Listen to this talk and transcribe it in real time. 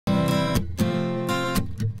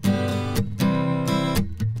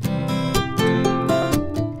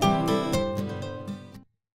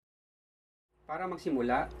Para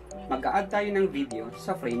magsimula, mag-a-add tayo ng video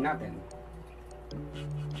sa frame natin.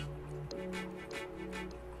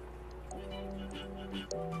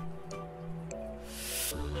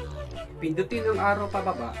 Pindutin ang arrow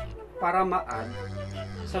pababa para ma-add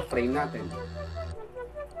sa frame natin.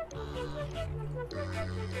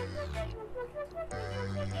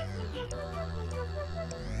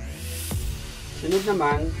 Sunod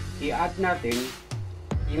naman, i-add natin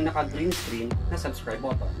yung naka-green screen na subscribe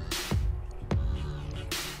button.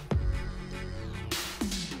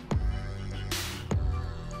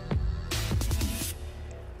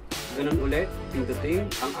 Ganun ulit, pindutin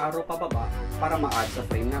ang arrow pababa para ma-add sa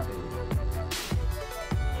frame natin.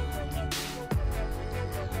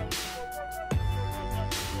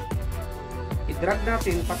 I-drag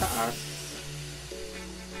natin pataas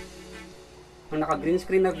ang naka-green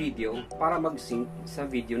screen na video para mag-sync sa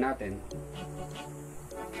video natin.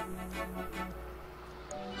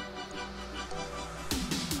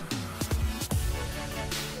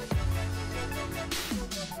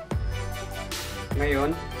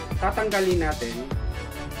 Ngayon, tatanggalin natin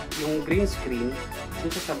yung green screen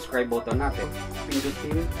dun sa subscribe button natin.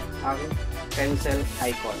 Pindutin ang pencil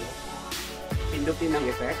icon. Pindutin ang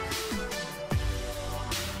effect,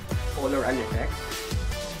 color and effect,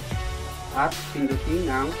 at pindutin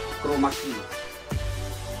ang chroma key.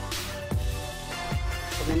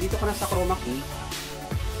 Pag nandito ka na sa chroma key,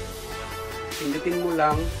 pindutin mo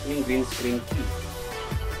lang yung green screen key.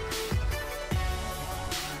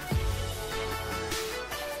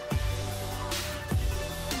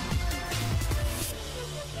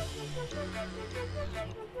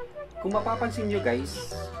 Kung mapapansin nyo guys,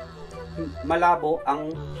 malabo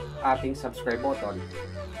ang ating subscribe button.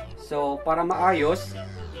 So, para maayos,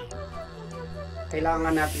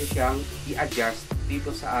 kailangan natin siyang i-adjust dito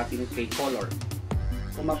sa ating key color.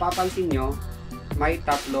 Kung mapapansin nyo, may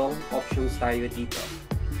tatlong options tayo dito.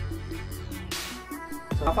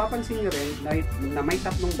 So, mapapansin nyo rin na may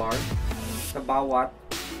tatlong bar sa bawat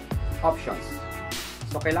options.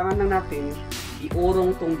 So, kailangan lang natin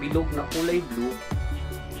iurong tong bilog na kulay blue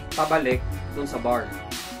pabalik dun sa bar.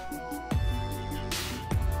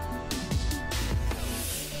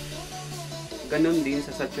 Ganun din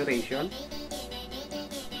sa saturation.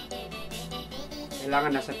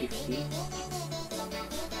 Kailangan nasa 50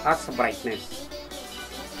 at sa brightness.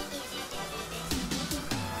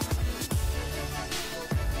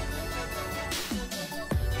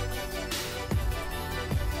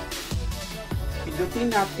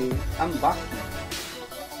 Pindutin natin ang back key.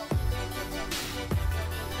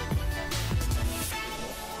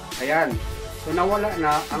 Ayan. So nawala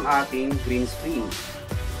na ang ating green screen.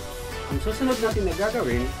 Ang susunod natin na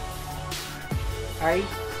gagawin ay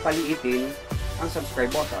paliitin ang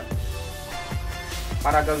subscribe button.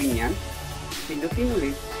 Para gawin yan, pindutin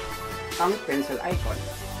ulit ang pencil icon.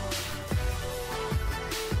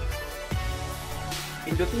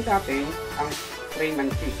 Pindutin natin ang frame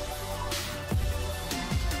and click.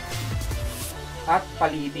 At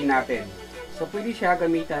paliitin natin. So pwede siya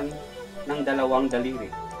gamitan ng dalawang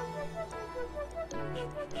daliri.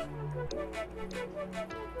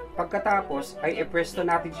 Pagkatapos ay i-presto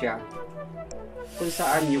natin siya kung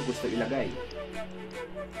saan nyo gusto ilagay.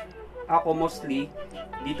 Ako mostly,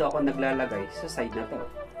 dito ako naglalagay sa side na to.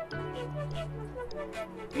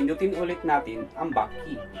 Pindutin ulit natin ang back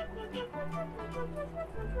key.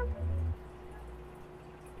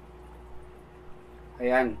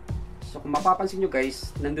 Ayan. So kung mapapansin nyo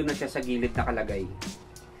guys, nandun na siya sa gilid nakalagay.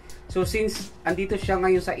 So since andito siya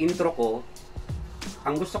ngayon sa intro ko,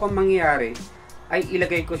 ang gusto kong mangyari ay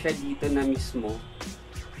ilagay ko siya dito na mismo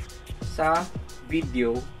sa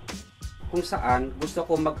video kung saan gusto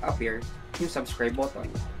ko mag-appear yung subscribe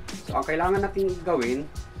button. So, ang kailangan natin gawin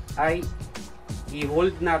ay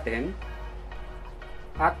i-hold natin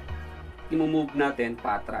at i-move natin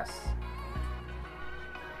paatras.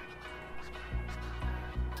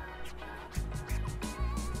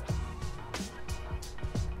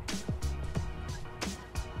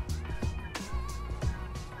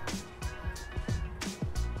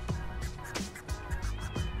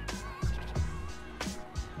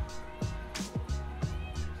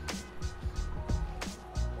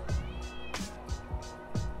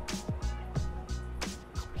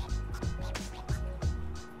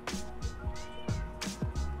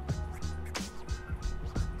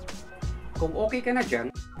 Kung okay ka na dyan,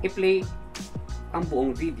 i-play ang buong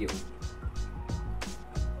video.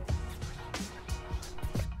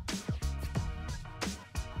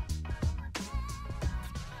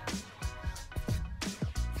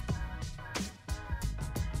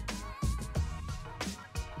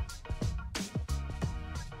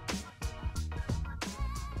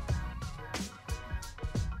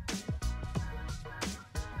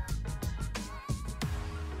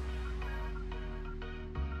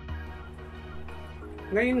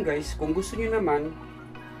 Ngayon guys, kung gusto niyo naman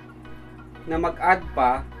na mag-add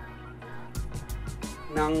pa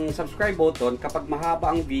ng subscribe button kapag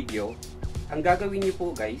mahaba ang video, ang gagawin niyo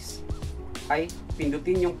po guys ay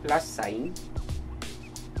pindutin yung plus sign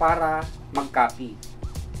para mag-copy.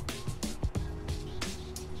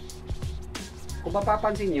 Kung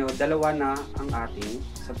mapapansin nyo, dalawa na ang ating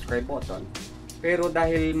subscribe button. Pero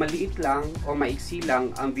dahil maliit lang o maiksi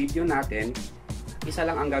lang ang video natin, isa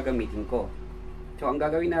lang ang gagamitin ko. So ang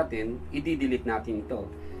gagawin natin, i-delete natin ito.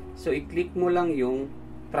 So i-click mo lang yung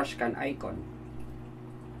trash can icon.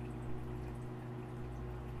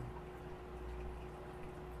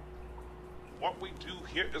 What we do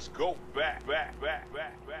here is go back.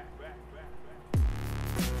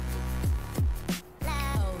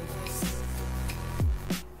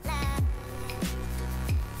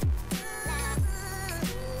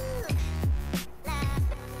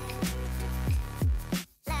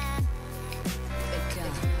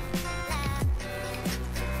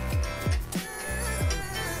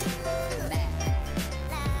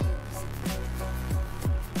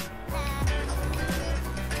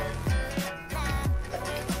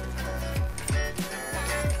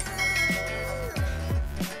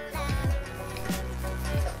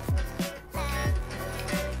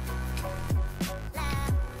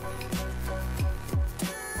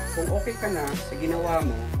 Kung okay ka na sa ginawa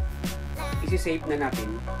mo, isi-save na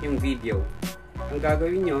natin yung video. Ang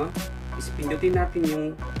gagawin nyo is pindutin natin yung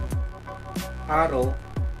arrow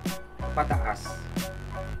pataas.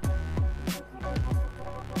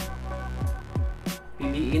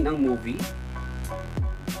 Piliin ang movie.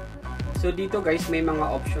 So dito guys, may mga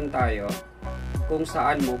option tayo kung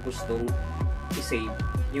saan mo gustong i-save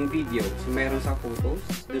yung video. So meron sa photos,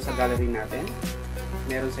 doon sa gallery natin.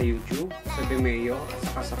 Meron sa YouTube, sa Vimeo, at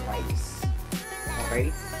saka sa files.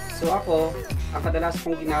 Okay? So ako, ang kadalas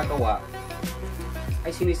kong ginagawa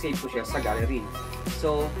ay sinisave ko siya sa gallery.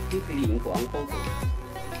 So, pipiliin ko ang photo.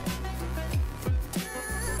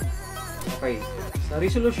 Okay. Sa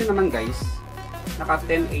resolution naman guys, naka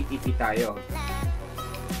 1080p tayo.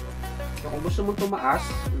 So, kung gusto mong tumaas,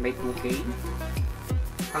 may 2K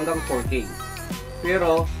hanggang 4K.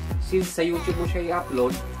 Pero, since sa YouTube mo siya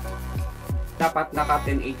i-upload, dapat naka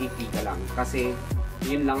 1080p ka lang kasi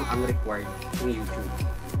yun lang ang required ng YouTube.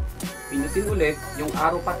 Pinutin ulit yung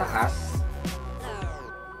arrow pataas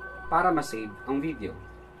para ma-save ang video.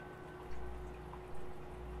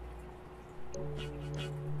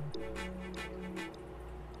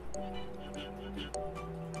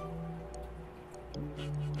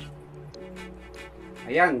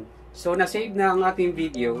 Ayan. So, na-save na ang ating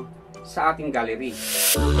video sa ating gallery.